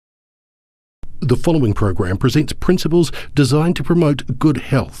The following program presents principles designed to promote good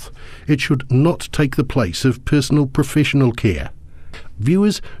health. It should not take the place of personal professional care.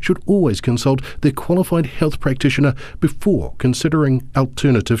 Viewers should always consult their qualified health practitioner before considering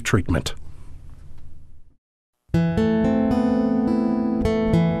alternative treatment.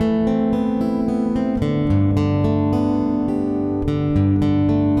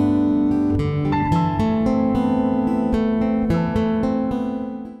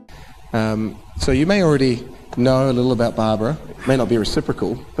 So you may already know a little about Barbara. It may not be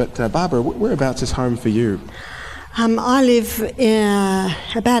reciprocal, but Barbara, whereabouts is home for you? I live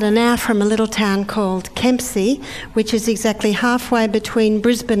about an hour from a little town called Kempsey, which is exactly halfway between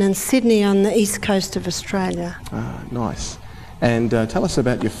Brisbane and Sydney on the east coast of Australia. Ah, nice. And tell us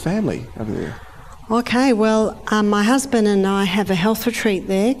about your family over there. Okay, well, my husband and I have a health retreat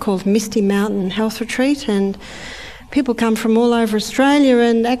there called Misty Mountain Health Retreat, and people come from all over Australia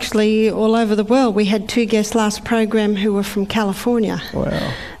and actually all over the world. We had 2 guests last program who were from California.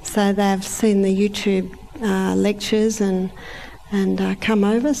 Wow. So they've seen the YouTube lectures and come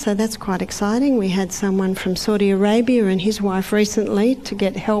over, so that's quite exciting. We had someone from Saudi Arabia and his wife recently to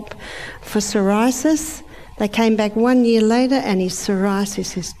get help for psoriasis. They came back 1 year later and his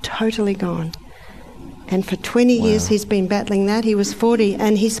psoriasis is totally gone. And for 20 years he's been battling that. He was 40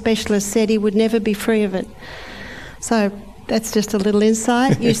 and his specialist said he would never be free of it. So that's just a little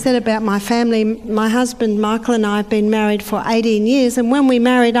insight. You said about my family, my husband Michael and I have been married for 18 years, and when we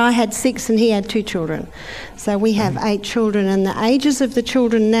married I had 6 and he had 2 children. So we have 8 children, and the ages of the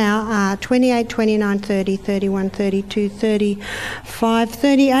children now are 28, 29, 30, 31, 32, 35,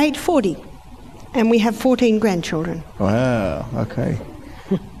 38, 40. And we have 14 grandchildren. Wow, okay.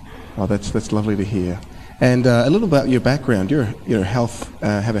 Oh, that's lovely to hear. And a little about your background. You're health,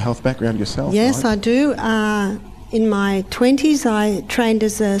 have a health background yourself, Yes, right? I do. In my 20s, I trained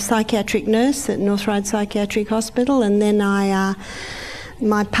as a psychiatric nurse at North Road Psychiatric Hospital, and then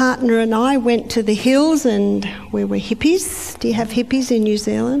my partner and I went to the hills, and we were hippies. Do you have hippies in New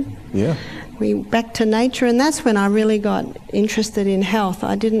Zealand? Yeah. We back to nature, and that's when I really got interested in health.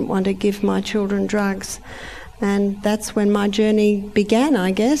 I didn't want to give my children drugs, and that's when my journey began,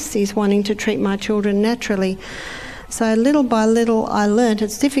 I guess, is wanting to treat my children naturally. So little by little I learnt.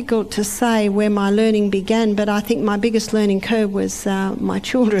 It's difficult to say where my learning began, but I think my biggest learning curve was my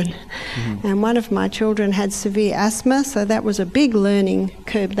children. Mm-hmm. And one of my children had severe asthma, so that was a big learning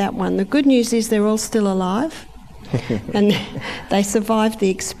curve, that one. The good news is they're all still alive and they survived the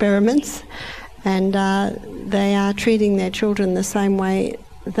experiments, and they are treating their children the same way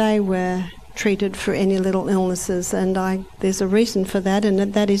they were treated for any little illnesses, and there's a reason for that,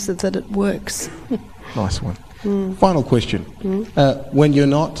 and that is that it works. Nice one. Final question. When you're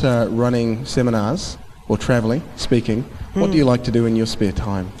not running seminars or travelling, speaking, what do you like to do in your spare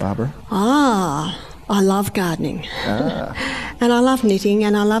time, Barbara? I love gardening. And I love knitting,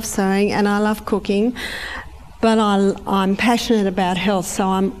 and I love sewing, and I love cooking. But I'm passionate about health, so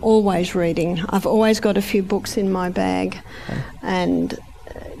I'm always reading. I've always got a few books in my bag. Okay. And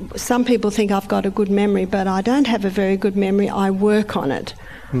some people think I've got a good memory, but I don't have a very good memory. I work on it.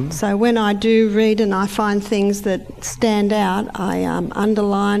 So when I do read and I find things that stand out, I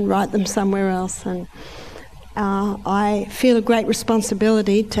underline, write them somewhere else, and I feel a great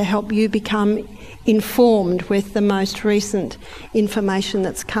responsibility to help you become informed with the most recent information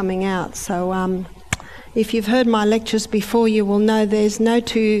that's coming out. So if you've heard my lectures before, you will know there's no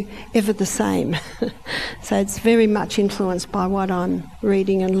two ever the same. So it's very much influenced by what I'm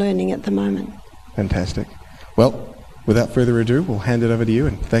reading and learning at the moment. Fantastic. Well, without further ado, we'll hand it over to you,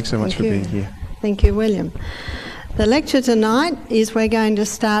 and thanks so much for being here. Thank you, William. The lecture tonight is we're going to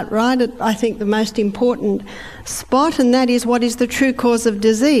start right at, I think, the most important spot, and that is what is the true cause of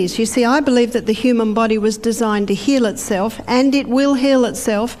disease. You see, I believe that the human body was designed to heal itself, and it will heal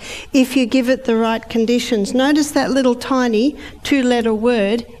itself if you give it the right conditions. Notice that little tiny 2-letter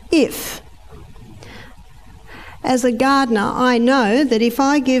word, if. As a gardener, I know that if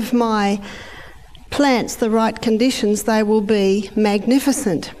I give my plants the right conditions, they will be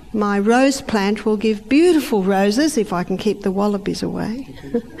magnificent. My rose plant will give beautiful roses if I can keep the wallabies away.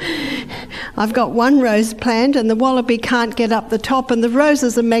 I've got one rose plant and the wallaby can't get up the top, and the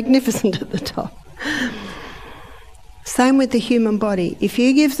roses are magnificent at the top. Same with the human body. If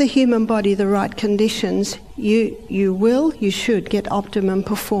you give the human body the right conditions, you should get optimum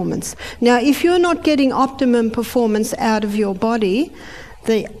performance. Now, if you're not getting optimum performance out of your body,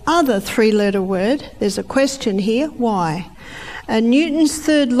 the other 3-letter word, there's a question here, why? Newton's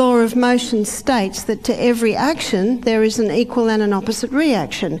third law of motion states that to every action there is an equal and an opposite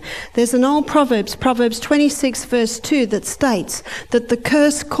reaction. There's an old Proverbs 26 verse 2, that states that the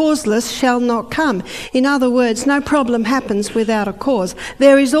curse causeless shall not come. In other words, no problem happens without a cause.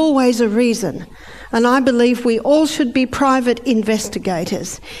 There is always a reason. And I believe we all should be private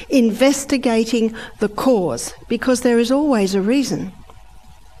investigators, investigating the cause, because there is always a reason.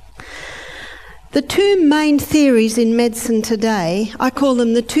 The two main theories in medicine today, I call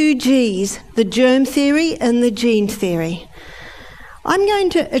them the two Gs, the germ theory and the gene theory. I'm going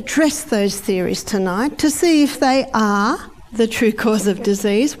to address those theories tonight to see if they are the true cause of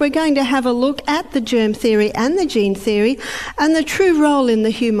disease. We're going to have a look at the germ theory and the gene theory and the true role in the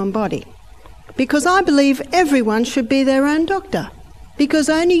human body. Because I believe everyone should be their own doctor. Because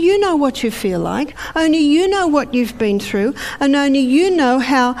only you know what you feel like, only you know what you've been through, and only you know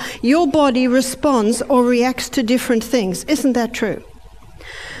how your body responds or reacts to different things. Isn't that true?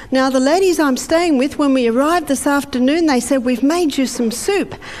 Now, the ladies I'm staying with, when we arrived this afternoon, they said, "We've made you some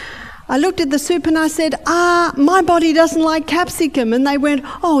soup." I looked at the soup and I said, my body doesn't like capsicum. And they went,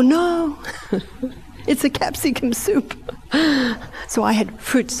 "Oh no, it's a capsicum soup." So I had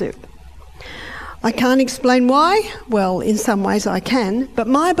fruit soup. I can't explain why. Well, in some ways I can. But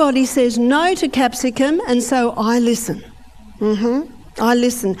my body says no to capsicum, and so I listen. I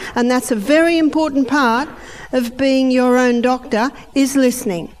listen. And that's a very important part of being your own doctor, is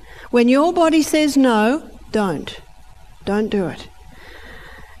listening. When your body says no, don't. Don't do it.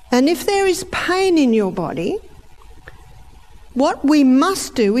 And if there is pain in your body, what we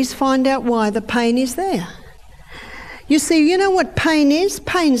must do is find out why the pain is there. You see, you know what pain is?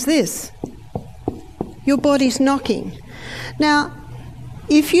 Pain's this. Your body's knocking. Now,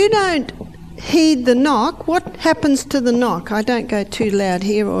 if you don't heed the knock, what happens to the knock? I don't go too loud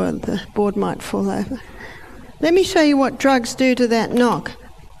here or the board might fall over. Let me show you what drugs do to that knock.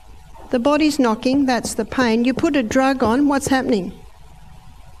 The body's knocking, that's the pain. You put a drug on, what's happening?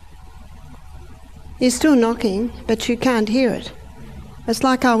 You're still knocking, but you can't hear it. It's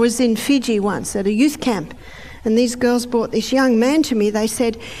like I was in Fiji once at a youth camp, and these girls brought this young man to me. They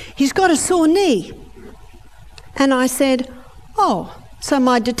said, "He's got a sore knee." And I said, "Oh." So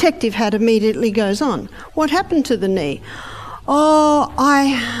my detective hat immediately goes on. "What happened to the knee?" "Oh,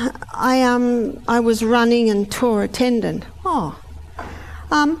 I was running and tore a tendon." "Oh.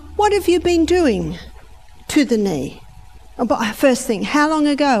 What have you been doing to the knee?" First thing, "How long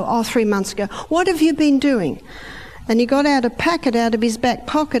ago?" "Oh, 3 months ago." "What have you been doing?" And he got out a packet out of his back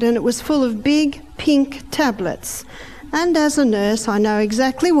pocket, and it was full of big pink tablets. And as a nurse, I know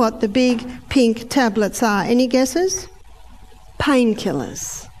exactly what the big pink tablets are. Any guesses?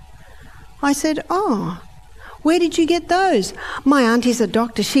 Painkillers. I said, "Oh, where did you get those?" "My auntie's a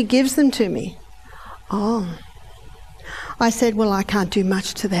doctor. She gives them to me." "Oh." I said, "Well, I can't do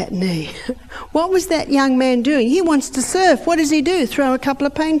much to that knee." What was that young man doing? He wants to surf. What does he do? Throw a couple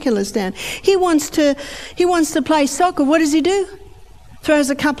of painkillers down. He wants to play soccer. What does he do? Throws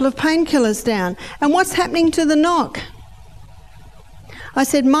a couple of painkillers down. And what's happening to the knock? I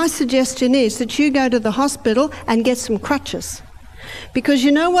said, my suggestion is that you go to the hospital and get some crutches. Because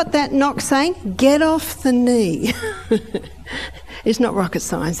you know what that knock's saying? Get off the knee. It's not rocket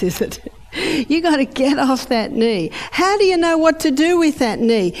science, is it? You got to get off that knee. How do you know what to do with that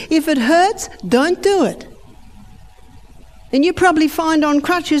knee? If it hurts, don't do it. And you probably find on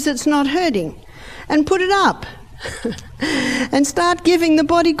crutches it's not hurting. And put it up. And start giving the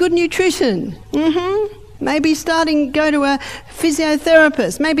body good nutrition. Maybe go to a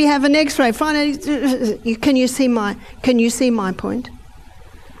physiotherapist. Maybe have an X-ray. Find out. Can you see my point?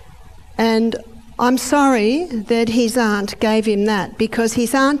 And I'm sorry that his aunt gave him that, because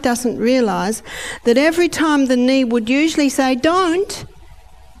his aunt doesn't realise that every time the knee would usually say don't,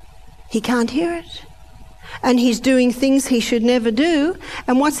 he can't hear it. And he's doing things he should never do.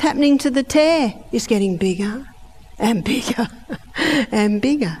 And what's happening to the tear is getting bigger and bigger and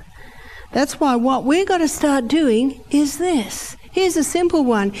bigger. That's why what we've got to start doing is this. Here's a simple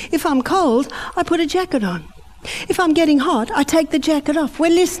one. If I'm cold, I put a jacket on. If I'm getting hot, I take the jacket off.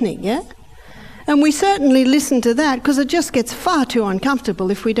 We're listening, yeah? And we certainly listen to that, because it just gets far too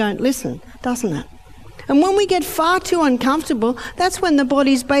uncomfortable if we don't listen, doesn't it? And when we get far too uncomfortable, that's when the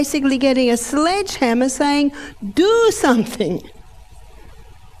body's basically getting a sledgehammer saying, do something.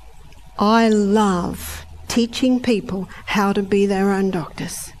 I love teaching people how to be their own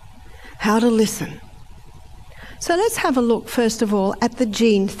doctors, how to listen. So let's have a look, first of all, at the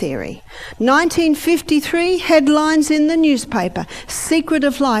gene theory. 1953, headlines in the newspaper. Secret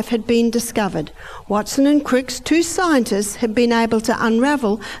of life had been discovered. Watson and Crick's, two scientists, have been able to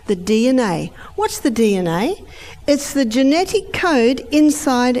unravel the DNA. What's the DNA? It's the genetic code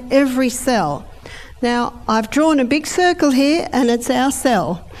inside every cell. Now, I've drawn a big circle here, and it's our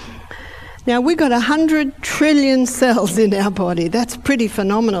cell. Now, we've got 100 trillion cells in our body. That's pretty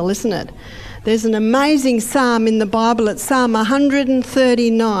phenomenal, isn't it? There's an amazing psalm in the Bible. It's Psalm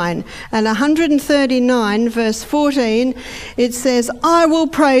 139. And 139, verse 14, it says, I will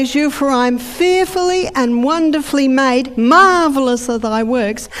praise you, for I am fearfully and wonderfully made. Marvellous are thy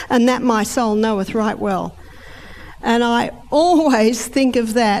works, and that my soul knoweth right well. And I always think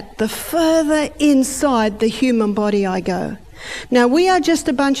of that, the further inside the human body I go. Now, we are just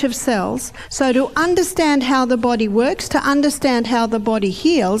a bunch of cells, so to understand how the body works, to understand how the body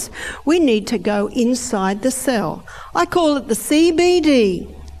heals, we need to go inside the cell. I call it the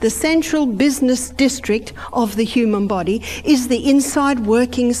CBD, the central business district of the human body, is the inside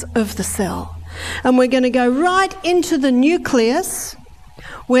workings of the cell. And we're going to go right into the nucleus,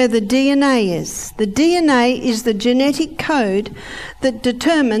 where the DNA is. The DNA is the genetic code that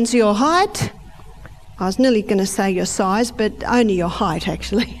determines your height. I was nearly going to say your size, but only your height,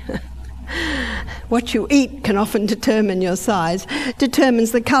 actually. What you eat can often determine your size.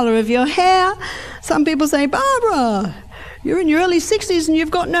 Determines the colour of your hair. Some people say, Barbara, you're in your early 60s and you've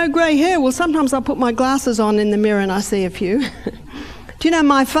got no grey hair. Well, sometimes I put my glasses on in the mirror and I see a few. Do you know,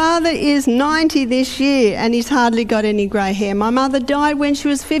 my father is 90 this year and he's hardly got any grey hair. My mother died when she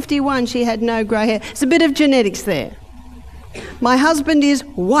was 51. She had no grey hair. There's a bit of genetics there. My husband is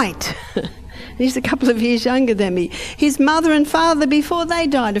white. He's a couple of years younger than me. His mother and father, before they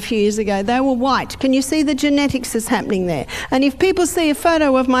died a few years ago, they were white. Can you see the genetics that's happening there? And if people see a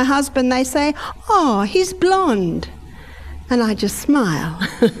photo of my husband, they say, oh, he's blonde. And I just smile.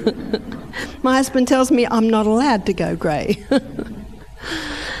 My husband tells me I'm not allowed to go grey.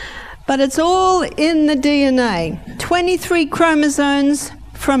 But it's all in the DNA. 23 chromosomes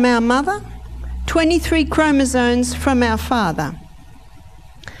from our mother, 23 chromosomes from our father.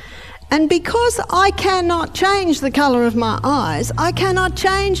 And because I cannot change the colour of my eyes, I cannot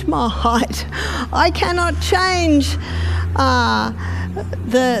change my height, I cannot change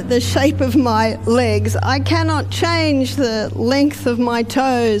the shape of my legs, I cannot change the length of my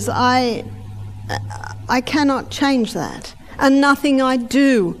toes, I cannot change that. And nothing I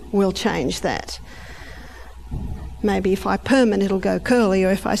do will change that. Maybe if I perm it, it'll go curly,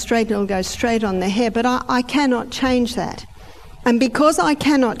 or if I straighten it, it'll go straight on the hair, but I cannot change that. And because I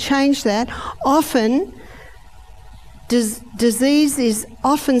cannot change that, often disease is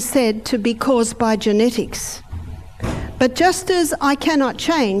often said to be caused by genetics. But just as I cannot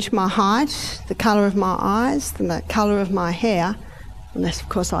change my height, the colour of my eyes, the colour of my hair, unless of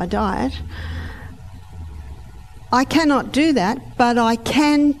course I dye it, I cannot do that, but I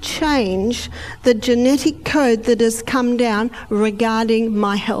can change the genetic code that has come down regarding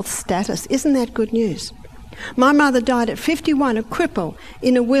my health status. Isn't that good news? My mother died at 51, a cripple,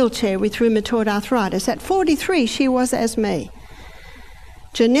 in a wheelchair with rheumatoid arthritis. At 43, she was as me.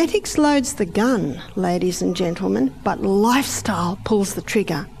 Genetics loads the gun, ladies and gentlemen, but lifestyle pulls the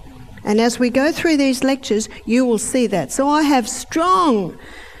trigger. And as we go through these lectures, you will see that. So I have strong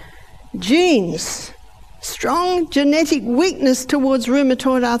genes, strong genetic weakness towards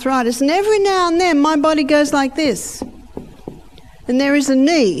rheumatoid arthritis, and every now and then my body goes like this. And there is a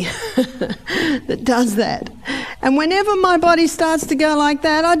knee that does that. And whenever my body starts to go like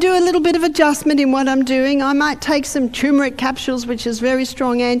that, I do a little bit of adjustment in what I'm doing. I might take some turmeric capsules, which is very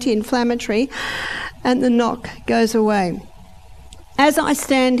strong anti-inflammatory, and the knock goes away. As I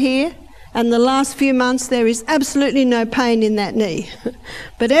stand here, and the last few months, there is absolutely no pain in that knee.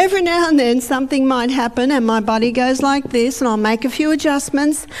 But every now and then something might happen and my body goes like this, and I'll make a few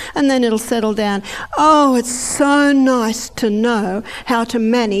adjustments and then it'll settle down. Oh, it's so nice to know how to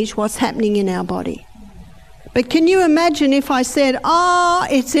manage what's happening in our body. But can you imagine if I said, oh,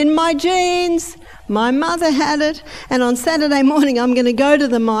 it's in my genes, my mother had it, and on Saturday morning I'm going to go to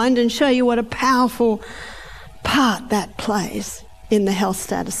the mind and show you what a powerful part that plays in the health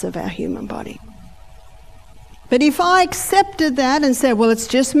status of our human body. But if I accepted that and said, well, it's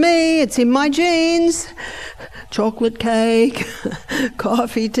just me, it's in my genes, chocolate cake,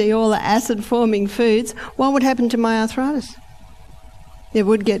 coffee, tea, all the acid-forming foods, what would happen to my arthritis? It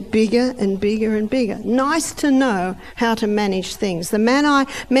would get bigger and bigger and bigger. Nice to know how to manage things. The man I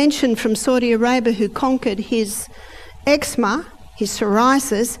mentioned from Saudi Arabia who conquered his eczema, his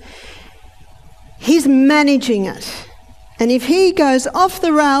psoriasis, he's managing it. And if he goes off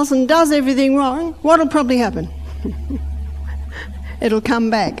the rails and does everything wrong, what'll probably happen? It'll come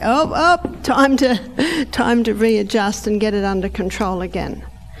back. Time to readjust and get it under control again.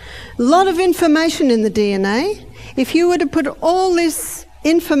 A lot of information in the DNA. If you were to put all this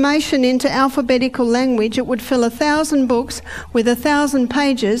information into alphabetical language, it would fill 1,000 books with 1,000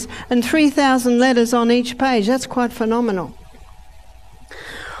 pages and 3,000 letters on each page. That's quite phenomenal.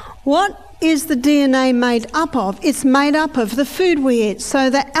 What is the DNA made up of? It's made up of the food we eat. So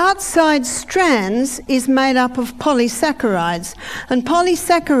the outside strands is made up of polysaccharides. And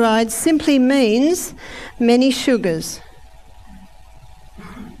polysaccharides simply means many sugars.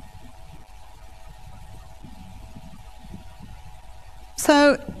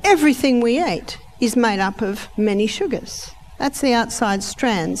 So everything we eat is made up of many sugars. That's the outside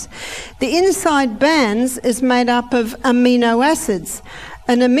strands. The inside bands is made up of amino acids.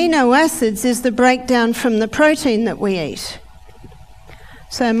 And amino acids is the breakdown from the protein that we eat.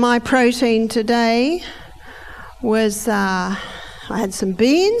 So my protein today was, I had some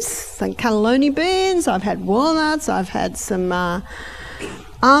beans, some cannelloni beans, I've had walnuts, I've had some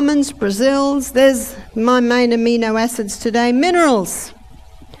almonds, Brazils. There's my main amino acids today. Minerals.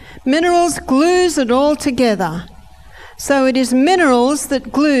 Minerals glues it all together. So it is minerals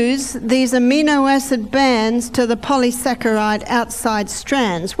that glues these amino acid bands to the polysaccharide outside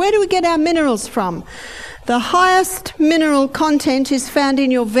strands. Where do we get our minerals from? The highest mineral content is found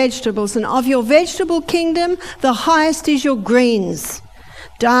in your vegetables, and of your vegetable kingdom, the highest is your greens.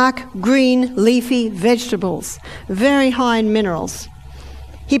 Dark, green, leafy vegetables. Very high in minerals.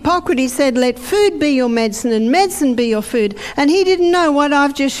 Hippocrates said, let food be your medicine and medicine be your food. And he didn't know what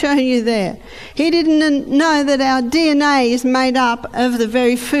I've just shown you there. He didn't know that our DNA is made up of the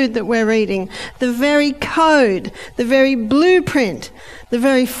very food that we're eating, the very code, the very blueprint, the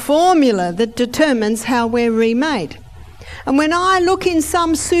very formula that determines how we're remade. And when I look in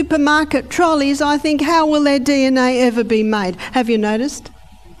some supermarket trolleys, I think, how will their DNA ever be made? Have you noticed?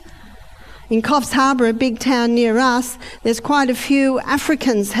 In Coffs Harbour, a big town near us, there's quite a few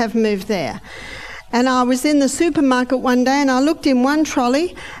Africans have moved there. And I was in the supermarket one day and I looked in one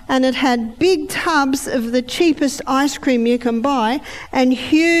trolley and it had big tubs of the cheapest ice cream you can buy and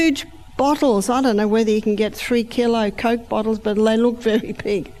huge bottles. I don't know whether you can get 3 kilo Coke bottles, but they look very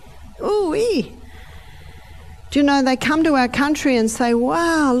big. Ooh-wee. Do you know, they come to our country and say,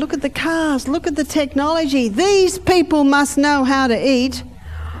 wow, look at the cars, look at the technology. These people must know how to eat.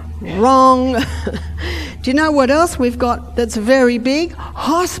 Wrong. Do you know what else we've got that's very big?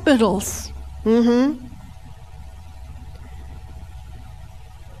 Hospitals. We're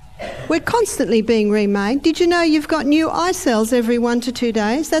constantly being remade. Did you know you've got new eye cells every 1 to 2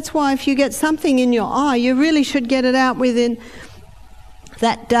 days? That's why if you get something in your eye, you really should get it out within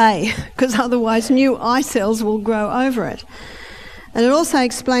that day, because otherwise new eye cells will grow over it. And it also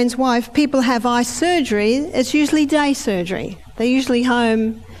explains why if people have eye surgery, it's usually day surgery. They're usually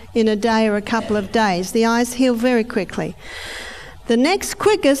home in a day or a couple of days. The eyes heal very quickly. The next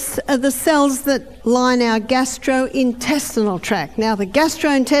quickest are the cells that line our gastrointestinal tract. Now, the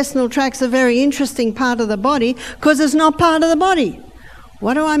gastrointestinal tract's a very interesting part of the body because it's not part of the body.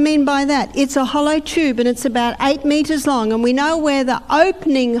 What do I mean by that? It's a hollow tube and it's about 8 metres long, and we know where the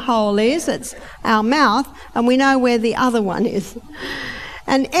opening hole is, it's our mouth, and we know where the other one is.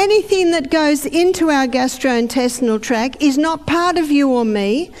 And anything that goes into our gastrointestinal tract is not part of you or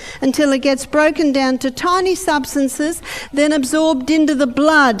me until it gets broken down to tiny substances, then absorbed into the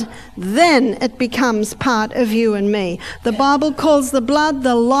blood. Then it becomes part of you and me. The Bible calls the blood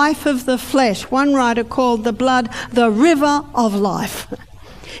the life of the flesh. One writer called the blood the river of life.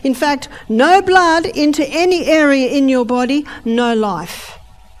 In fact, no blood into any area in your body, no life.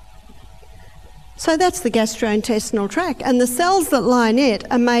 So that's the gastrointestinal tract, and the cells that line it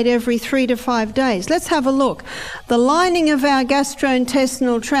are made every 3 to 5 days. Let's have a look. The lining of our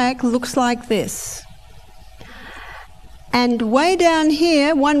gastrointestinal tract looks like this. And way down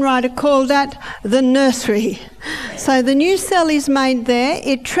here, one writer called that the nursery. So the new cell is made there,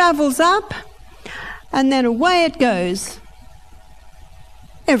 it travels up, and then away it goes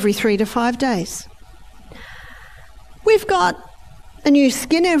every 3 to 5 days. We've got a new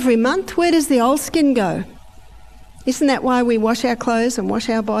skin every month. Where does the old skin go? Isn't that why we wash our clothes and wash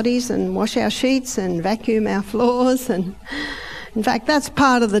our bodies and wash our sheets and vacuum our floors? And in fact, that's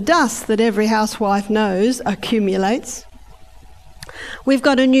part of the dust that every housewife knows accumulates. We've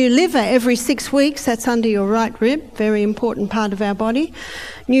got a new liver every 6 weeks. That's under your right rib, very important part of our body.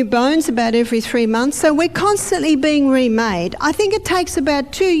 New bones about every 3 months. So we're constantly being remade. I think it takes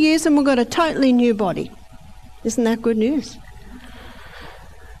about 2 years and we've got a totally new body. Isn't that good news?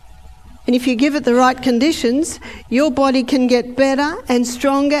 And if you give it the right conditions, your body can get better and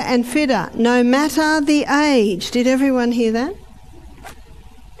stronger and fitter, no matter the age. Did everyone hear that?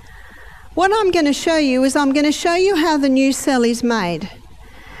 What I'm going to show you is I'm going to show you how the new cell is made.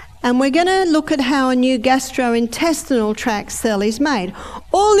 And we're going to look at how a new gastrointestinal tract cell is made.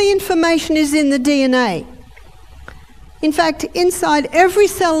 All the information is in the DNA. In fact, inside every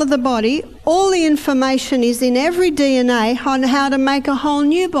cell of the body, all the information is in every DNA on how to make a whole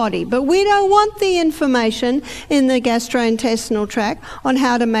new body. But we don't want the information in the gastrointestinal tract on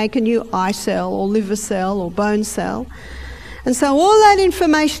how to make a new eye cell or liver cell or bone cell. And so all that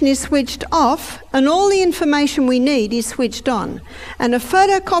information is switched off, and all the information we need is switched on. And a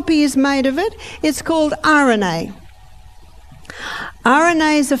photocopy is made of it. It's called RNA.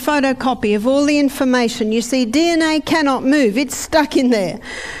 RNA is a photocopy of all the information. You see, DNA cannot move. It's stuck in there.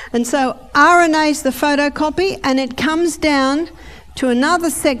 And so RNA is the photocopy, and it comes down to another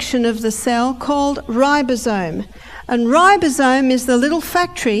section of the cell called ribosome. And ribosome is the little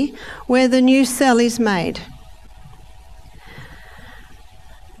factory where the new cell is made.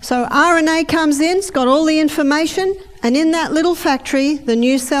 So RNA comes in, it's got all the information, and in that little factory, the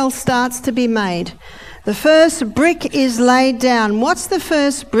new cell starts to be made. The first brick is laid down. What's the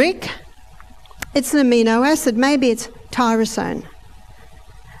first brick? It's an amino acid. Maybe it's tyrosine.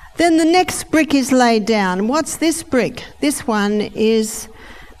 Then the next brick is laid down. What's this brick? This one is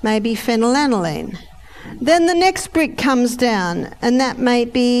maybe phenylalanine. Then the next brick comes down, and that may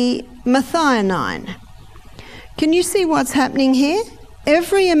be methionine. Can you see what's happening here?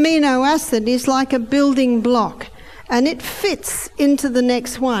 Every amino acid is like a building block, and it fits into the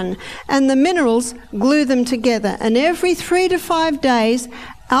next one, and the minerals glue them together. And every 3 to 5 days,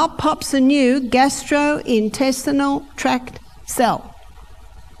 out pops a new gastrointestinal tract cell.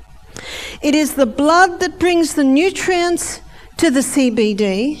 It is the blood that brings the nutrients to the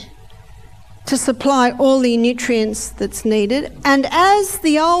CBD to supply all the nutrients that's needed, and as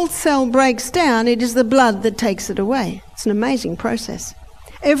the old cell breaks down, it is the blood that takes it away. It's an amazing process.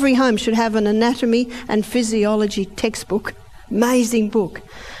 Every home should have an anatomy and physiology textbook, amazing book,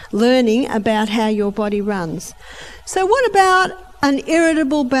 learning about how your body runs. So what about an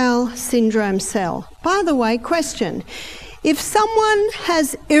irritable bowel syndrome cell? By the way, question, if someone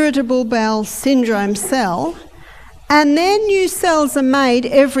has irritable bowel syndrome cell and their new cells are made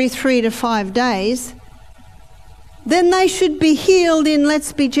every 3 to 5 days, then they should be healed in,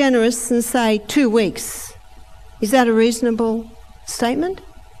 let's be generous and say, 2 weeks. Is that a reasonable statement?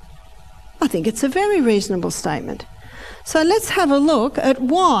 I think it's a very reasonable statement. So let's have a look at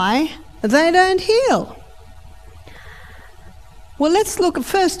why they don't heal. Well, let's look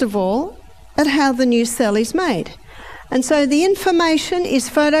first of all at how the new cell is made. And so the information is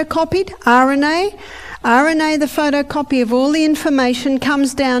photocopied, RNA. RNA, the photocopy of all the information,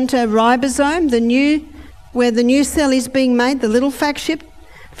 comes down to ribosome, where the new cell is being made, the little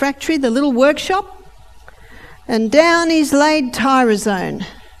factory, the little workshop. And down is laid tyrosine,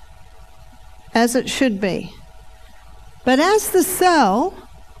 as it should be. But as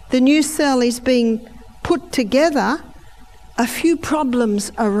the new cell is being put together, a few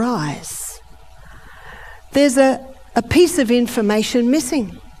problems arise. There's a piece of information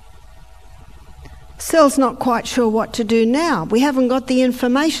missing. Cell's not quite sure what to do now. We haven't got the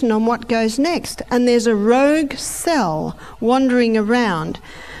information on what goes next. And there's a rogue cell wandering around.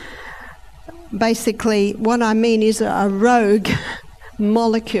 Basically, what I mean is a rogue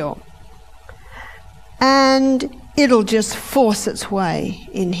molecule. And it'll just force its way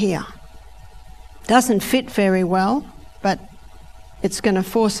in here. Doesn't fit very well, but it's going to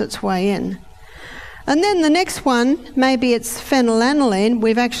force its way in. And then the next one, maybe it's phenylalanine,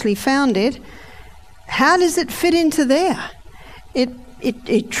 we've actually found it. How does it fit into there?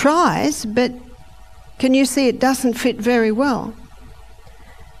 It tries, but can you see it doesn't fit very well?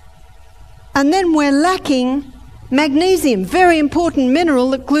 And then we're lacking magnesium, very important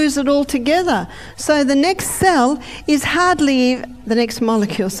mineral that glues it all together. So the next cell is hardly, the next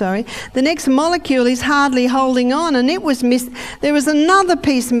molecule is hardly holding on, and it was there was another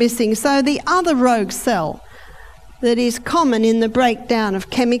piece missing. So the other rogue cell that is common in the breakdown of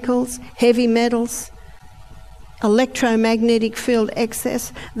chemicals, heavy metals, electromagnetic field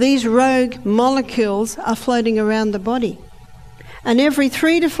excess, these rogue molecules are floating around the body. And every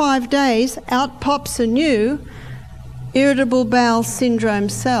 3 to 5 days, out pops a new irritable bowel syndrome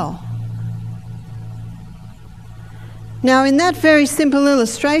cell. Now, in that very simple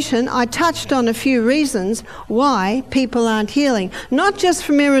illustration, I touched on a few reasons why people aren't healing, not just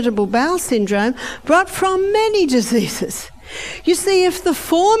from irritable bowel syndrome, but from many diseases. You see, if the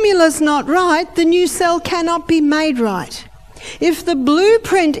formula's not right, the new cell cannot be made right. If the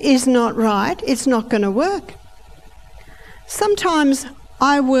blueprint is not right, it's not going to work. Sometimes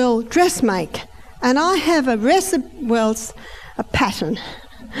I will dress make, and I have a pattern.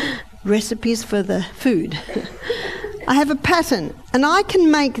 Recipes for the food. I have a pattern, and I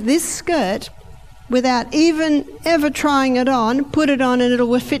can make this skirt without even ever trying it on, put it on, and it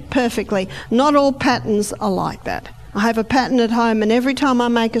will fit perfectly. Not all patterns are like that. I have a pattern at home, and every time I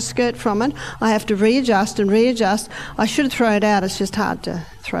make a skirt from it, I have to readjust and readjust. I should throw it out. It's just hard to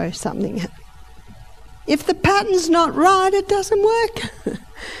throw something out. If the pattern's not right, it doesn't work.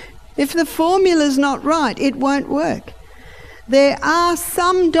 If the formula's not right, it won't work. There are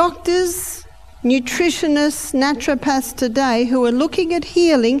some doctors, nutritionists, naturopaths today who are looking at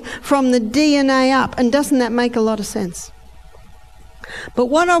healing from the DNA up, and doesn't that make a lot of sense? But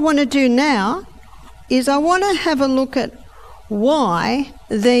what I want to do now is I want to have a look at why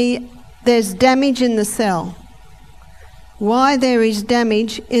there's damage in the cell, why there is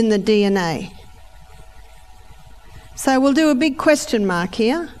damage in the DNA. So we'll do a big question mark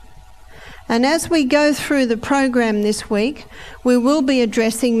here. And as we go through the program this week, we will be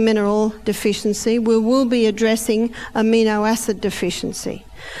addressing mineral deficiency, we will be addressing amino acid deficiency.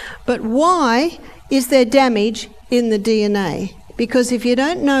 But why is there damage in the DNA? Because if you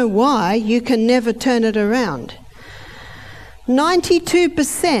don't know why, you can never turn it around.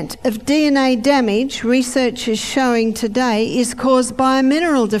 92% of DNA damage, research is showing today, is caused by a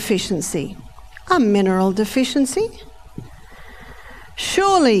mineral deficiency. A mineral deficiency?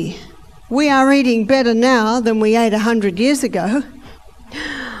 Surely we are eating better now than we ate 100 years ago.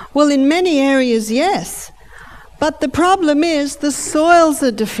 Well, in many areas, yes. But the problem is the soils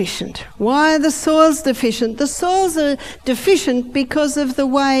are deficient. Why are the soils deficient? The soils are deficient because of the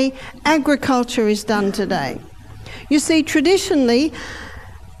way agriculture is done today. You see, traditionally,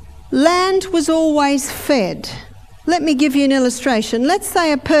 land was always fed. Let me give you an illustration. Let's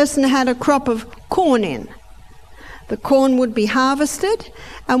say a person had a crop of corn in. The corn would be harvested,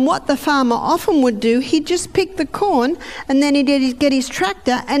 and what the farmer often would do, he'd just pick the corn, and then he'd get his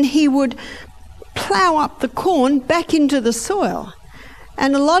tractor and he would plough up the corn back into the soil.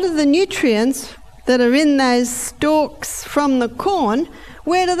 And a lot of the nutrients that are in those stalks from the corn,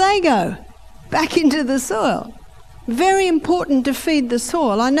 where do they go? Back into the soil. Very important to feed the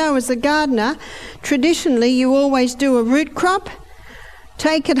soil. I know as a gardener, traditionally you always do a root crop,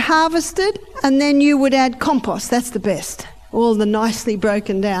 take it harvested, and then you would add compost. That's the best, all the nicely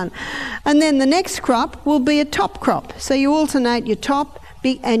broken down. And then the next crop will be a top crop. So you alternate your top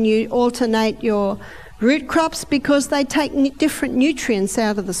and you alternate your root crops because they take different nutrients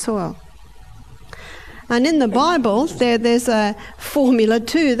out of the soil. And in the Bible, there's a formula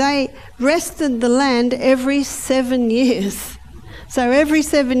too. They rested the land every 7 years. So every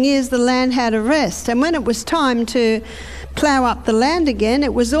 7 years the land had a rest. And when it was time to plough up the land again,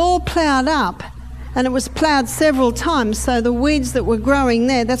 it was all ploughed up, and it was ploughed several times, so the weeds that were growing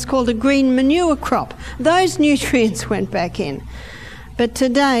there, that's called a green manure crop. Those nutrients went back in. But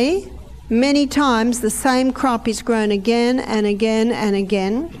today, many times the same crop is grown again and again and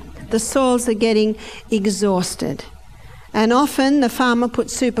again. The soils are getting exhausted. And often the farmer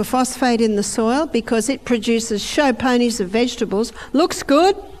puts superphosphate in the soil because it produces show ponies of vegetables. Looks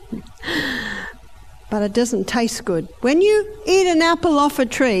good, but it doesn't taste good. When you eat an apple off a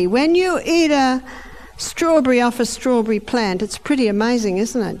tree, when you eat a strawberry off a strawberry plant, it's pretty amazing,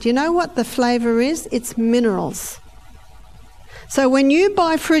 isn't it? Do you know what the flavour is? It's minerals. So when you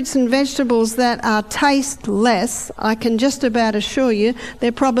buy fruits and vegetables that are tasteless, I can just about assure you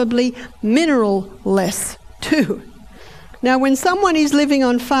they're probably mineral-less too. Now, when someone is living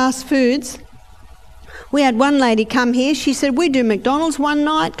on fast foods, we had one lady come here, she said, we do McDonald's one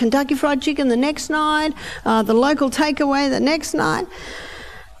night, Kentucky Fried Chicken the next night, the local takeaway the next night,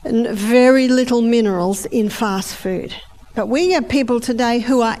 and very little minerals in fast food. But we have people today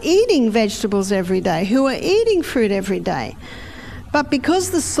who are eating vegetables every day, who are eating fruit every day. But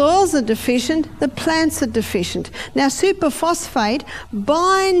because the soils are deficient, the plants are deficient. Now, superphosphate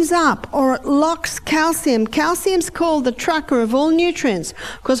binds up or it locks calcium. Calcium's called the trucker of all nutrients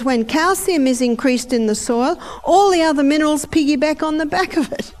because when calcium is increased in the soil, all the other minerals piggyback on the back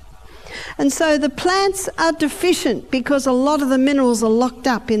of it. And so the plants are deficient because a lot of the minerals are locked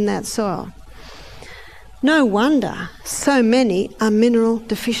up in that soil. No wonder so many are mineral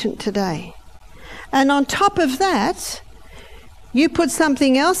deficient today. And on top of that, you put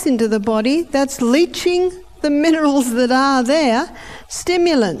something else into the body that's leaching the minerals that are there,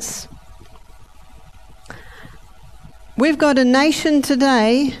 stimulants. We've got a nation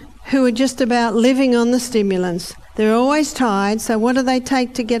today who are just about living on the stimulants. They're always tired, so what do they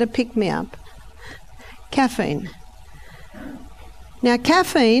take to get a pick-me-up? Caffeine. Now,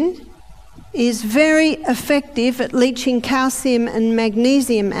 caffeine is very effective at leaching calcium and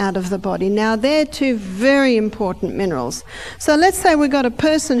magnesium out of the body. Now, they're two very important minerals. So let's say we've got a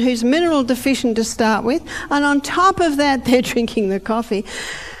person who's mineral deficient to start with, and on top of that, they're drinking the coffee.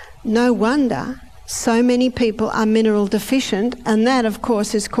 No wonder so many people are mineral deficient, and that, of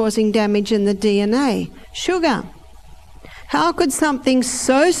course, is causing damage in the DNA. Sugar. How could something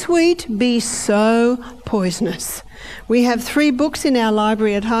so sweet be so poisonous? We have 3 books in our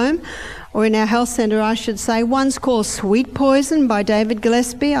library at home, or in our health centre, I should say. One's called Sweet Poison by David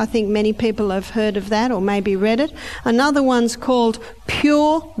Gillespie. I think many people have heard of that or maybe read it. Another one's called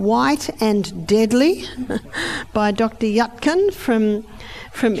Pure, White and Deadly by Dr. Yutkin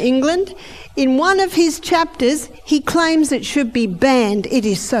from England. In one of his chapters, he claims it should be banned. It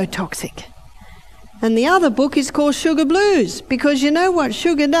is so toxic. And the other book is called Sugar Blues, because you know what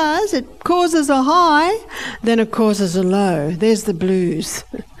sugar does? It causes a high, then it causes a low. There's the blues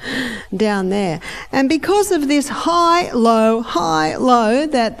down there. And because of this high, low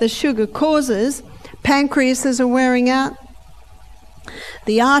that the sugar causes, pancreases are wearing out,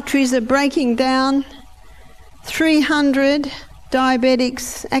 the arteries are breaking down, 300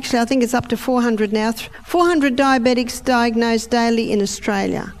 diabetics, actually I think it's up to 400 now, 400 diabetics diagnosed daily in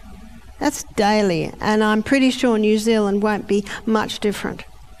Australia. That's daily, and I'm pretty sure New Zealand won't be much different.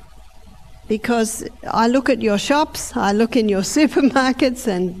 Because I look at your shops, I look in your supermarkets,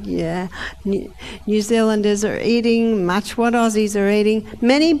 and yeah, New Zealanders are eating much what Aussies are eating.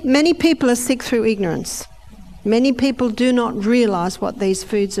 Many people are sick through ignorance. Many people do not realise what these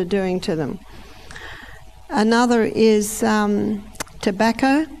foods are doing to them. Another is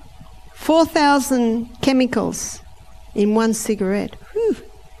tobacco. 4,000 chemicals in one cigarette. Whew.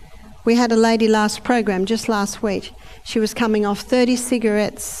 We had a lady just last week. She was coming off 30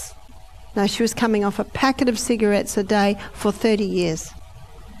 cigarettes. No, she was coming off a packet of cigarettes a day for 30 years.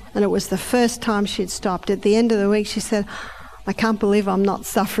 And it was the first time she'd stopped. At the end of the week, she said, I can't believe I'm not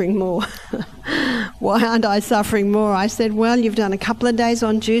suffering more. Why aren't I suffering more? I said, well, you've done a couple of days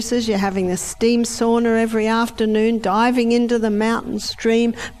on juices. You're having the steam sauna every afternoon, diving into the mountain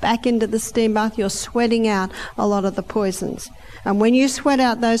stream, back into the steam bath. You're sweating out a lot of the poisons. And when you sweat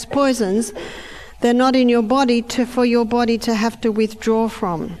out those poisons, they're not in your body for your body to have to withdraw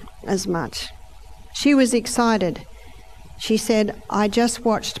from as much. She was excited. She said, I just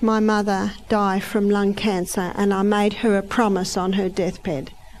watched my mother die from lung cancer, and I made her a promise on her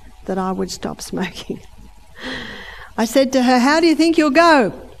deathbed that I would stop smoking. I said to her, how do you think you'll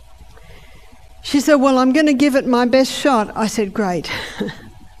go? She said, well, I'm going to give it my best shot. I said, great.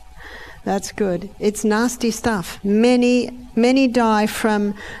 That's good. It's nasty stuff. Many die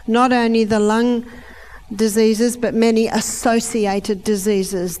from not only the lung diseases, but many associated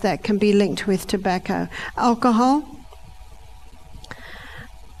diseases that can be linked with tobacco.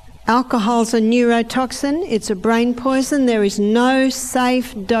 Alcohol's a neurotoxin. It's a brain poison. There is no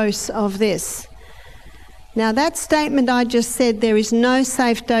safe dose of this. Now, that statement I just said, there is no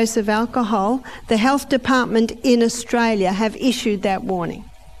safe dose of alcohol, the health department in Australia have issued that warning.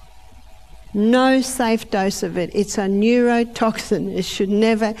 No safe dose of it. It's a neurotoxin. It should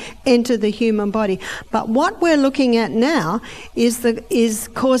never enter the human body. But what we're looking at now is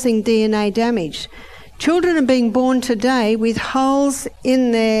causing DNA damage. Children are being born today with holes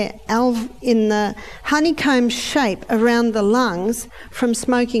in the honeycomb shape around the lungs from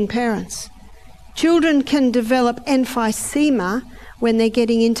smoking parents. Children can develop emphysema when they're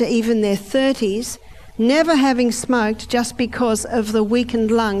getting into even their 30s, never having smoked just because of the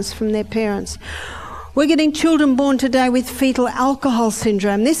weakened lungs from their parents. We're getting children born today with fetal alcohol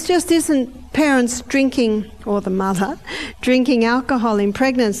syndrome. This just isn't parents drinking, or the mother, drinking alcohol in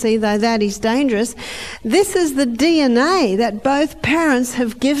pregnancy, though that is dangerous. This is the DNA that both parents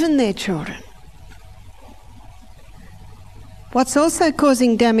have given their children. What's also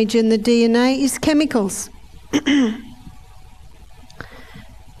causing damage in the DNA is chemicals.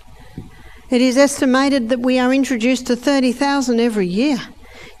 It is estimated that we are introduced to 30,000 every year.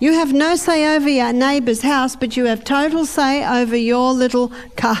 You have no say over your neighbour's house, but you have total say over your little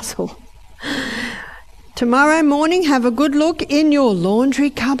castle. Tomorrow morning, have a good look in your laundry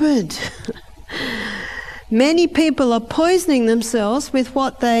cupboard. Many people are poisoning themselves with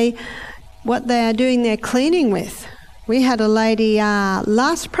what they are doing their cleaning with. We had a lady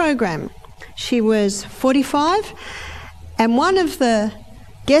last program. She was 45, and one of the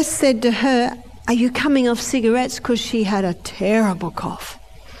guests said to her, are you coming off cigarettes? Because she had a terrible cough.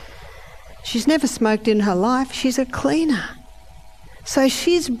 She's never smoked in her life. She's a cleaner. So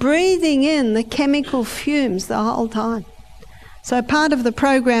she's breathing in the chemical fumes the whole time. So part of the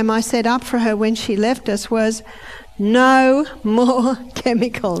program I set up for her when she left us was, No more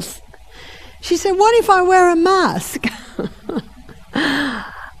chemicals. She said, what if I wear a mask?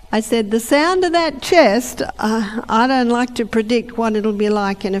 I said, the sound of that chest, I don't like to predict what it'll be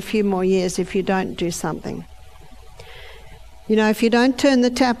like in a few more years if you don't do something. You know, if you don't turn the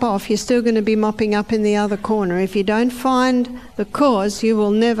tap off, you're still going to be mopping up in the other corner. If you don't find the cause, you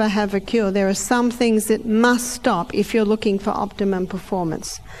will never have a cure. There are some things that must stop if you're looking for optimum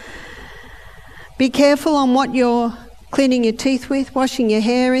performance. Be careful on what you're cleaning your teeth with, washing your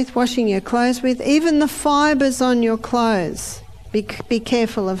hair with, washing your clothes with, even the fibres on your clothes. Be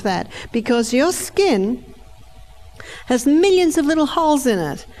careful of that, because your skin has millions of little holes in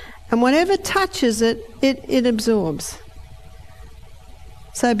it, and whatever touches it, it absorbs.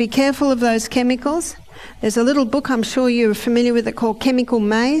 So be careful of those chemicals. There's a little book, I'm sure you're familiar with it, called Chemical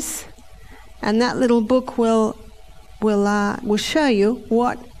Maze, and that little book will show you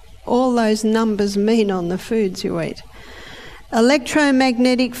what all those numbers mean on the foods you eat.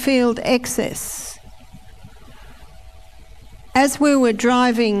 Electromagnetic field excess. As we were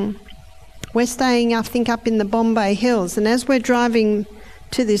driving, we're staying, I think, up in the Bombay Hills, and as we're driving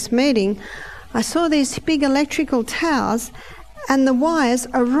to this meeting, I saw these big electrical towers, and the wires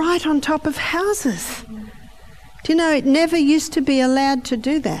are right on top of houses. Do you know, it never used to be allowed to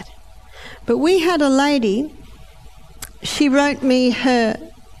do that. But we had a lady, she sent me her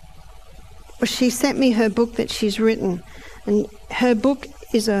book that she's written, and her book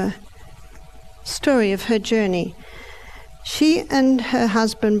is a story of her journey. She and her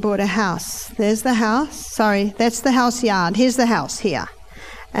husband bought a house. There's the house. Sorry, that's the house yard. Here's the house here.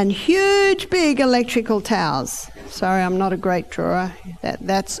 And huge, big electrical towers. Sorry, I'm not a great drawer.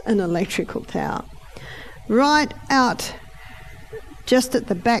 That's an electrical tower. Right out, just at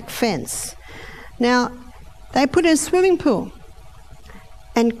the back fence. Now, they put in a swimming pool.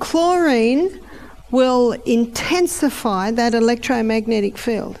 And chlorine will intensify that electromagnetic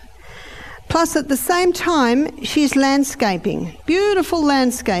field. Plus, at the same time, she's landscaping, beautiful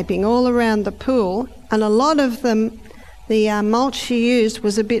landscaping all around the pool, and a lot of them, the mulch she used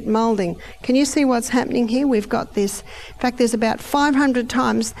was a bit moulding. Can you see what's happening here? We've got this, in fact, there's about 500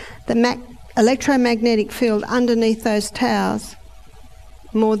 times the electromagnetic field underneath those towers,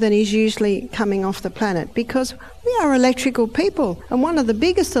 more than is usually coming off the planet, because we are electrical people, and one of the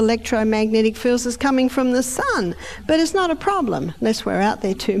biggest electromagnetic fields is coming from the sun, but it's not a problem unless we're out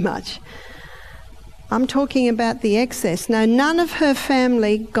there too much. I'm talking about the excess. Now, none of her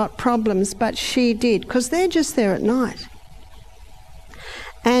family got problems, but she did, because they're just there at night.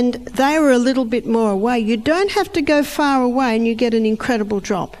 And they were a little bit more away. You don't have to go far away and you get an incredible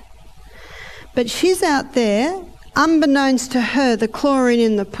drop. But she's out there. Unbeknownst to her, the chlorine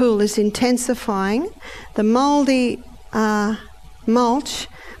in the pool is intensifying. The mouldy mulch,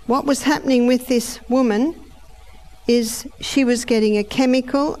 what was happening with this woman is she was getting a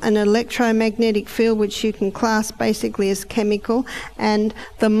chemical, an electromagnetic field, which you can class basically as chemical, and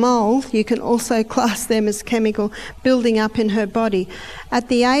the mould, you can also class them as chemical, building up in her body. At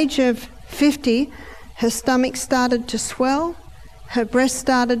the age of 50, her stomach started to swell, her breast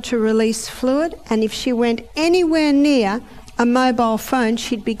started to release fluid, and if she went anywhere near a mobile phone,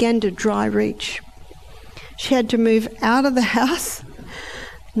 she'd begin to dry reach. She had to move out of the house.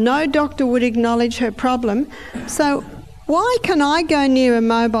 No doctor would acknowledge her problem. So why can I go near a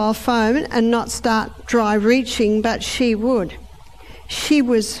mobile phone and not start dry reaching, but she would? She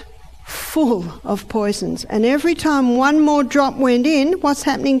was full of poisons, and every time one more drop went in, what's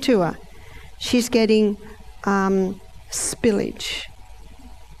happening to her? She's getting spillage.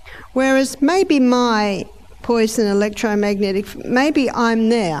 Whereas maybe my poison electromagnetic, maybe I'm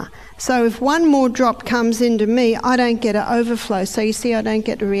there. So if one more drop comes into me, I don't get an overflow. So you see, I don't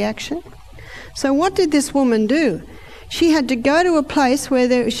get a reaction. So what did this woman do? She had to go to a place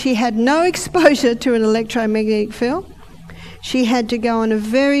where she had no exposure to an electromagnetic field. She had to go on a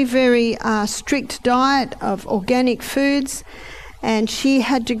very, very strict diet of organic foods, and she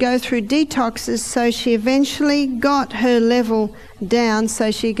had to go through detoxes, so she eventually got her level down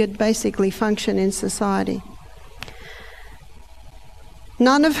so she could basically function in society.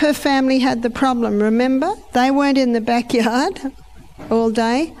 None of her family had the problem. Remember, they weren't in the backyard all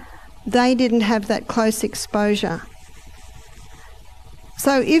day. They didn't have that close exposure.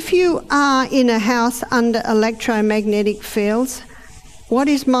 So if you are in a house under electromagnetic fields, what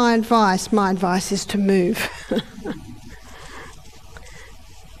is my advice? My advice is to move.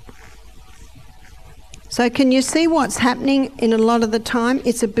 So can you see what's happening in a lot of the time?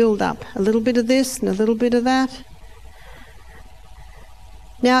 It's a build-up. A little bit of this and a little bit of that.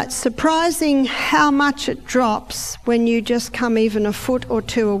 Now, it's surprising how much it drops when you just come even a foot or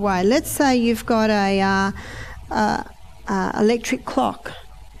two away. Let's say you've got a electric clock,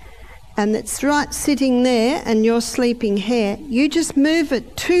 and it's right sitting there and you're sleeping here, you just move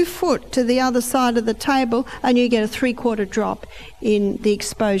it 2 foot to the other side of the table and you get a 3/4 drop in the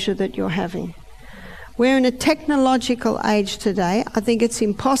exposure that you're having. We're in a technological age today. I think it's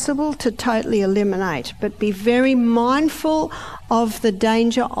impossible to totally eliminate, but be very mindful of the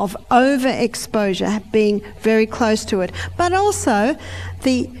danger of overexposure, being very close to it. But also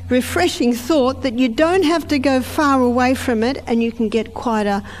the refreshing thought that you don't have to go far away from it and you can get quite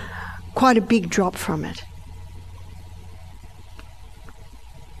a big drop from it.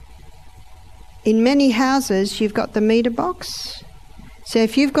 In many houses, you've got the meter box. So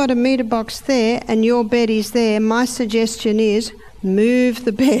if you've got a meter box there and your bed is there, my suggestion is move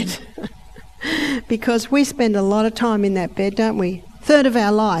the bed. Because we spend a lot of time in that bed, don't we? 1/3 of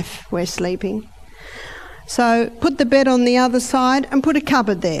our life we're sleeping. So put the bed on the other side and put a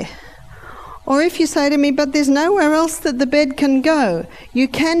cupboard there. Or if you say to me, but there's nowhere else that the bed can go, you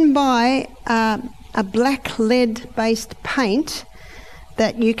can buy a black lead-based paint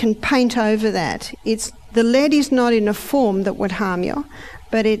that you can paint over that. The lead is not in a form that would harm you,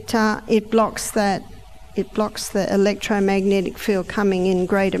 but it blocks that. It blocks the electromagnetic field coming in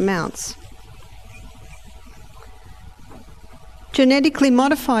great amounts. Genetically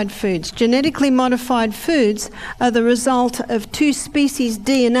modified foods. Genetically modified foods are the result of 2 species'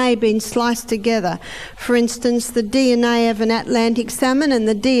 DNA being sliced together. For instance, the DNA of an Atlantic salmon and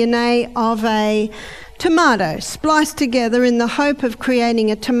the DNA of a tomato spliced together in the hope of creating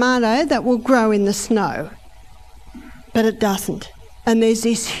a tomato that will grow in the snow. But it doesn't. And there's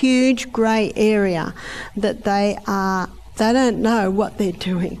this huge grey area that they don't know what they're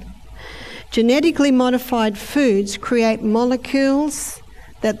doing. Genetically modified foods create molecules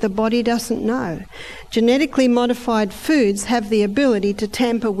that the body doesn't know. Genetically modified foods have the ability to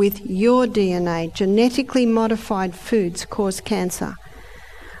tamper with your DNA. Genetically modified foods cause cancer.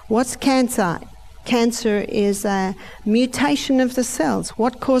 What's cancer? Cancer is a mutation of the cells.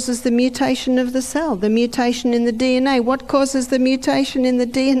 What causes the mutation of the cell? The mutation in the DNA. What causes the mutation in the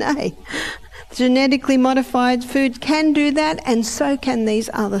DNA? Genetically modified food can do that, and so can these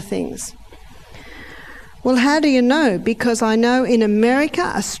other things. Well, how do you know? Because I know in America,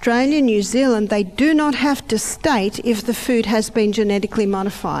 Australia, New Zealand, they do not have to state if the food has been genetically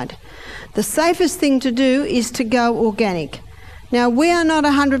modified. The safest thing to do is to go organic. Now, we are not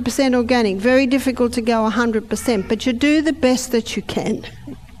 100% organic, very difficult to go 100%, but you do the best that you can.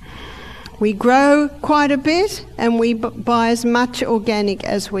 We grow quite a bit and we buy as much organic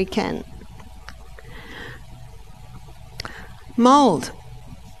as we can. Mould.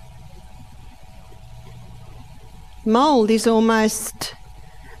 Mould is almost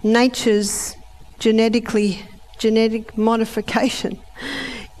nature's genetic modification.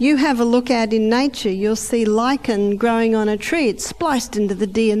 You have a look out in nature, you'll see lichen growing on a tree. It's spliced into the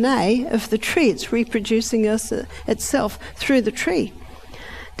DNA of the tree. It's reproducing itself through the tree.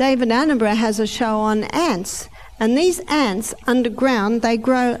 David Attenborough has a show on ants, and these ants underground, they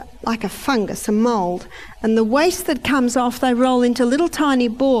grow like a fungus, a mould, and the waste that comes off they roll into little tiny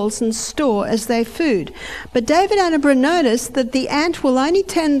balls and store as their food. But David Attenborough noticed that the ant will only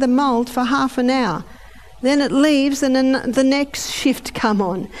tend the mould for half an hour. Then it leaves and then the next shift come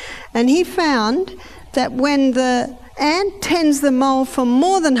on. And he found that when the ant tends the mould for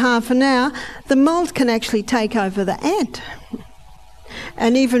more than half an hour, the mould can actually take over the ant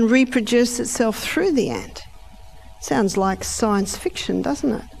and even reproduce itself through the ant. Sounds like science fiction,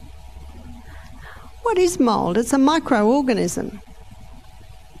 doesn't it? What is mould? It's a microorganism.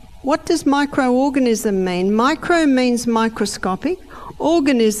 What does microorganism mean? Micro means microscopic.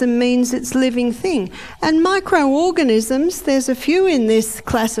 Organism means it's living thing. And microorganisms, there's a few in this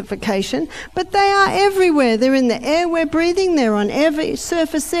classification, but they are everywhere. They're in the air we're breathing, they're on every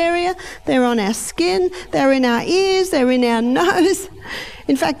surface area, they're on our skin, they're in our ears, they're in our nose.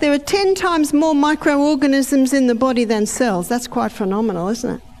 In fact, there are 10 times more microorganisms in the body than cells. That's quite phenomenal,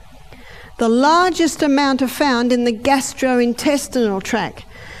 isn't it? The largest amount are found in the gastrointestinal tract.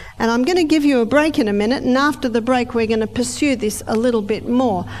 And I'm going to give you a break in a minute, and after the break we're going to pursue this a little bit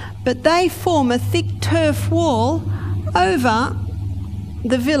more. But they form a thick turf wall over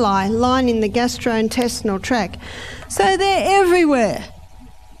the villi lining the gastrointestinal tract. So they're everywhere.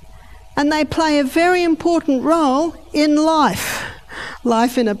 And they play a very important role in life.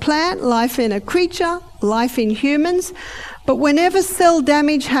 Life in a plant, life in a creature, life in humans. But whenever cell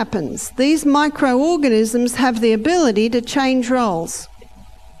damage happens, these microorganisms have the ability to change roles.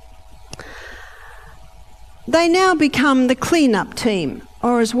 They now become the clean-up team,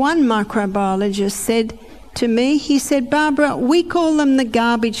 or as one microbiologist said to me, he said, "Barbara, we call them the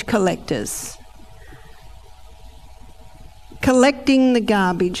garbage collectors." collecting the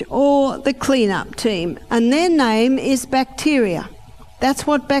garbage, or the clean-up team, and their name is bacteria. That's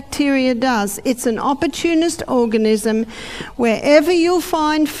what bacteria does. It's an opportunist organism. Wherever you'll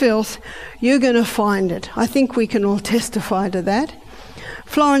find filth, you're going to find it. I think we can all testify to that.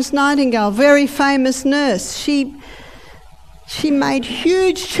 Florence Nightingale, very famous nurse, she made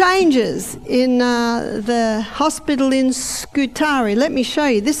huge changes in the hospital in Scutari. Let me show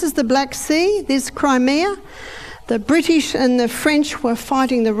you. This is the Black Sea. This is Crimea. The British and the French were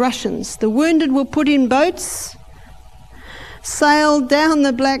fighting the Russians. The wounded were put in boats, sailed down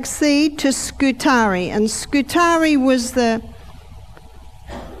the Black Sea to Scutari. And Scutari was the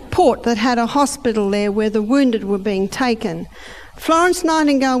port that had a hospital there where the wounded were being taken. Florence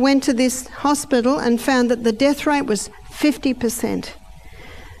Nightingale went to this hospital and found that the death rate was 50%.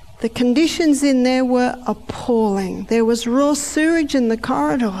 The conditions in there were appalling. There was raw sewage in the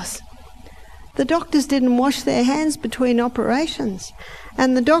corridors. The doctors didn't wash their hands between operations.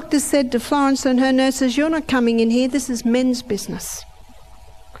 And the doctors said to Florence and her nurses, "You're not coming in here, this is men's business."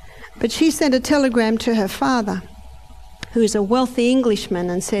 But she sent a telegram to her father, who is a wealthy Englishman,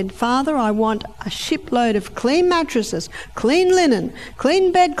 and said, "Father, I want a shipload of clean mattresses, clean linen,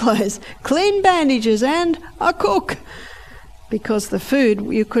 clean bedclothes, clean bandages, and a cook." Because the food,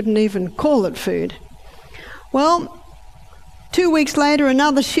 you couldn't even call it food. Well, 2 weeks later,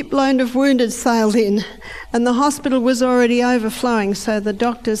 another shipload of wounded sailed in, and the hospital was already overflowing, so the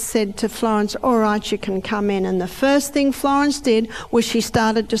doctors said to Florence, "All right, you can come in." And the first thing Florence did was she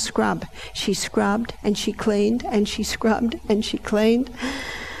started to scrub. She scrubbed and she cleaned and she scrubbed and she cleaned.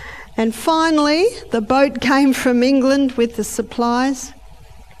 And finally, the boat came from England with the supplies.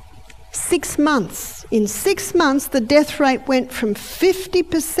 6 months. In 6 months, the death rate went from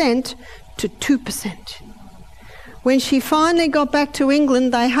 50% to 2%. When she finally got back to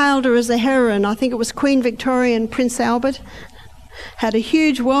England, they hailed her as a heroine. I think it was Queen Victoria and Prince Albert. Had a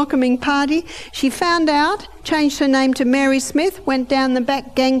huge welcoming party. She found out, changed her name to Mary Smith, went down the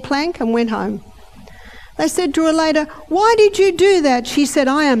back gangplank and went home. They said to her later, "Why did you do that?" She said,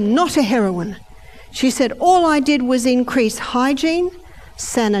 "I am not a heroine." She said, "All I did was increase hygiene,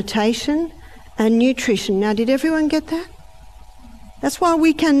 sanitation, and nutrition." Now, did everyone get that? That's why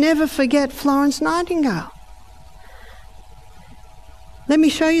we can never forget Florence Nightingale. Let me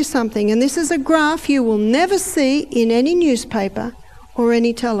show you something, and this is a graph you will never see in any newspaper or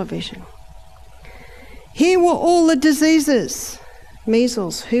any television. Here were all the diseases: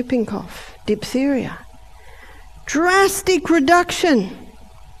 measles, whooping cough, diphtheria. Drastic reduction.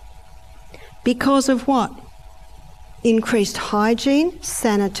 Because of what? Increased hygiene,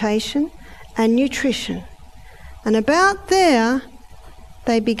 sanitation, and nutrition. And about there,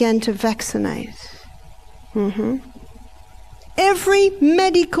 they began to vaccinate. Every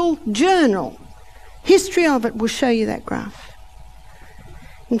medical journal, history of it, will show you that graph.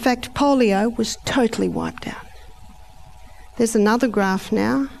 In fact, polio was totally wiped out. There's another graph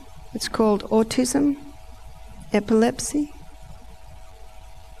now. It's called autism, epilepsy,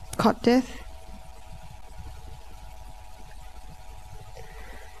 cot death.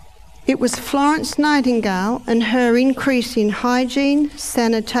 It was Florence Nightingale and her increase in hygiene,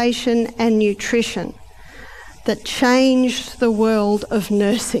 sanitation, and nutrition that changed the world of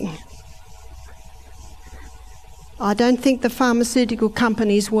nursing. I don't think the pharmaceutical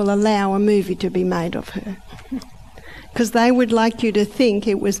companies will allow a movie to be made of her, because they would like you to think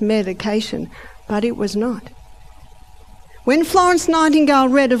it was medication, but it was not. When Florence Nightingale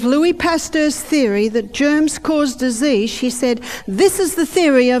read of Louis Pasteur's theory that germs cause disease, she said, "This is the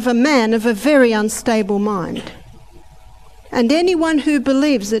theory of a man of a very unstable mind. And anyone who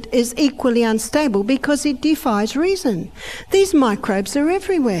believes it is equally unstable because it defies reason. These microbes are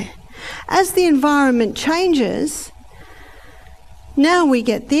everywhere. As the environment changes, now we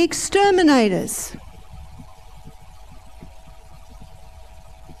get the exterminators."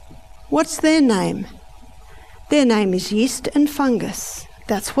 What's their name? Their name is yeast and fungus.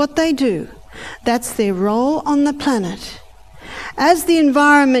 That's what they do. That's their role on the planet. As the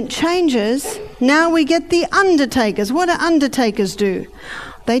environment changes, now we get the undertakers. What do undertakers do?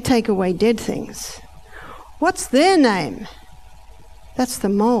 They take away dead things. What's their name? That's the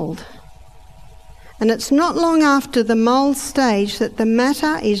mould. And it's not long after the mould stage that the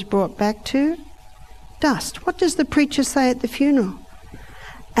matter is brought back to dust. What does the preacher say at the funeral?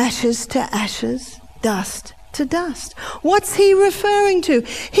 Ashes to ashes, dust to dust. What's he referring to?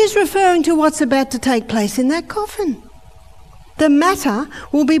 He's referring to what's about to take place in that coffin. The matter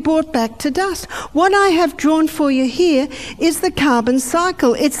will be brought back to dust. What I have drawn for you here is the carbon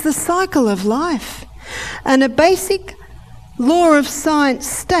cycle. It's the cycle of life. And a basic law of science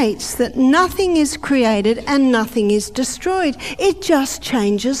states that nothing is created and nothing is destroyed. It just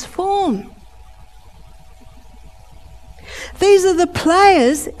changes form. These are the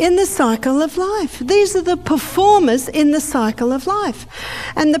players in the cycle of life. These are the performers in the cycle of life.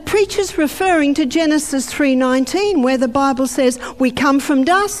 And the preacher's referring to Genesis 3:19, where the Bible says, we come from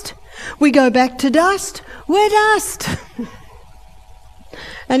dust, we go back to dust, we're dust.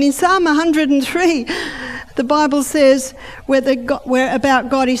 And in Psalm 103, the Bible says, where about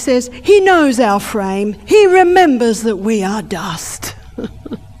God, he says, he knows our frame, he remembers that we are dust.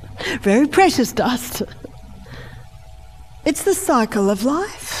 Very precious dust. It's the cycle of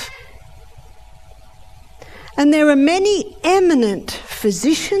life. And there are many eminent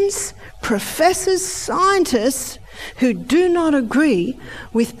physicians, professors, scientists who do not agree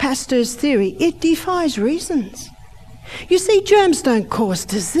with Pasteur's theory. It defies reasons. You see, germs don't cause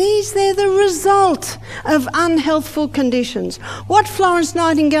disease. They're the result of unhealthful conditions. What Florence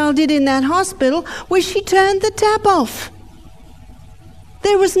Nightingale did in that hospital was she turned the tap off.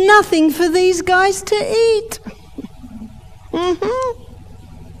 There was nothing for these guys to eat.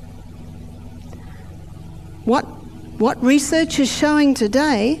 What research is showing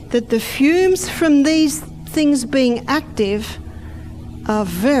today, that the fumes from these things being active are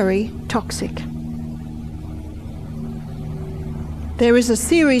very toxic. There is a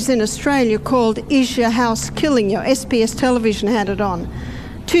series in Australia called Is Your House Killing You? SBS television had it on.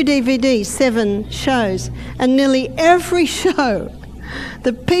 2 DVDs, 7 shows, and nearly every show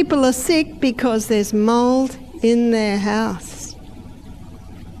the people are sick because there's mould in their house.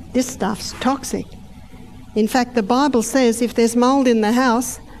 This stuff's toxic. In fact, the Bible says if there's mould in the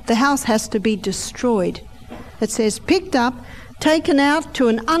house has to be destroyed. It says picked up, taken out to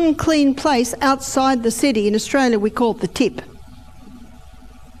an unclean place outside the city. In Australia we call it the tip.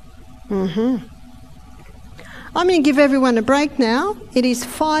 I'm going to give everyone a break now. It is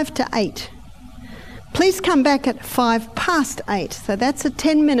 5 to 8. Please come back at 5 past 8. So that's a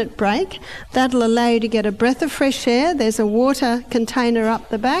 10-minute break. That'll allow you to get a breath of fresh air. There's a water container up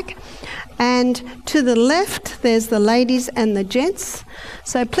the back. And to the left, there's the ladies and the gents.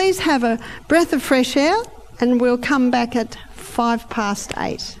 So please have a breath of fresh air, and we'll come back at 5 past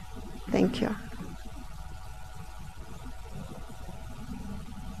 8. Thank you.